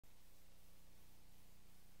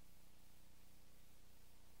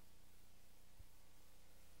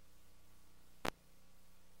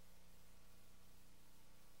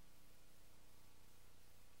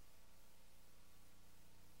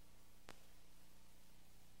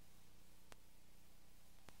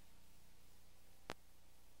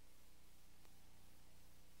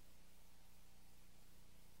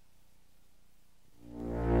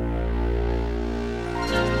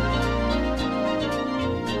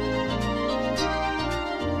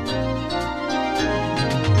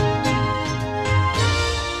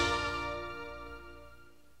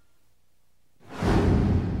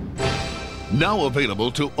Now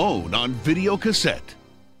available to own on video cassette.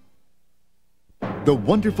 The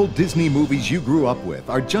wonderful Disney movies you grew up with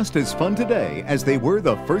are just as fun today as they were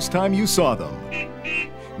the first time you saw them.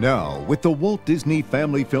 Now, with the Walt Disney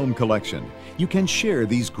Family Film Collection, you can share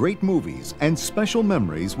these great movies and special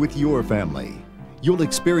memories with your family. You'll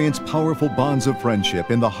experience powerful bonds of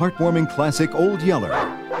friendship in the heartwarming classic Old Yeller.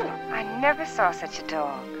 I never saw such a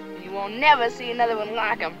dog. You won't never see another one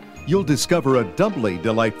like him. You'll discover a doubly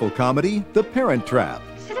delightful comedy, The Parent Trap.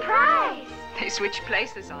 Surprise! They switch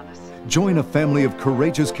places on us. Join a family of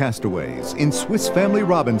courageous castaways in Swiss Family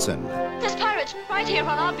Robinson. There's pirates right here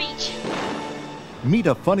on our beach. Meet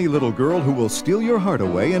a funny little girl who will steal your heart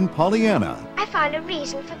away in Pollyanna. I found a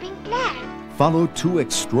reason for being glad. Follow two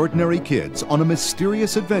extraordinary kids on a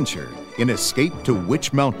mysterious adventure in Escape to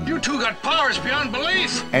Witch Mountain. You two got powers beyond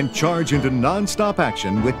belief! And charge into non-stop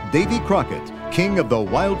action with Davy Crockett, King of the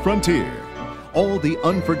Wild Frontier. All the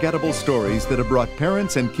unforgettable stories that have brought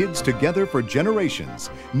parents and kids together for generations,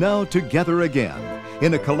 now together again,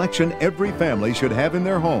 in a collection every family should have in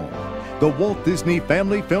their home. The Walt Disney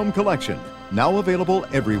Family Film Collection, now available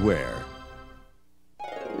everywhere.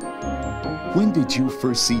 When did you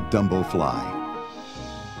first see Dumbo fly?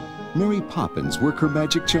 Mary Poppins work her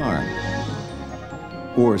magic charm?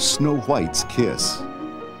 Or Snow White's kiss?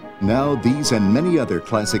 Now these and many other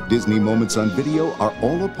classic Disney moments on video are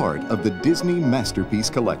all a part of the Disney Masterpiece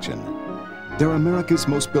Collection. They're America's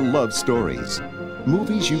most beloved stories,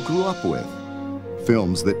 movies you grew up with,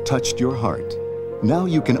 films that touched your heart. Now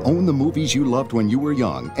you can own the movies you loved when you were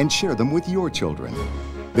young and share them with your children.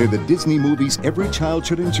 They're the Disney movies every child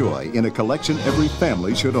should enjoy in a collection every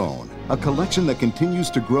family should own. A collection that continues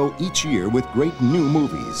to grow each year with great new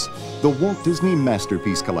movies. The Walt Disney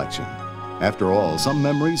Masterpiece Collection. After all, some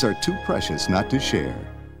memories are too precious not to share.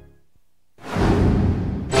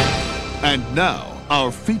 And now,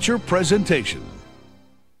 our feature presentation.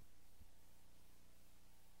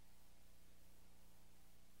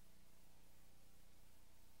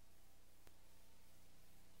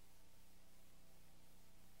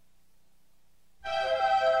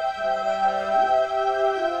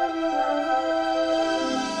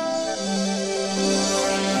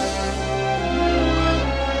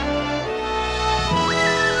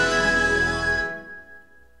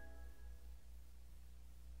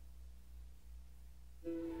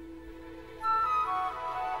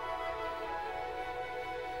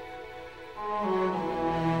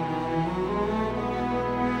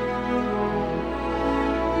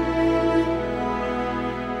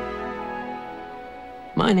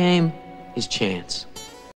 My name is Chance.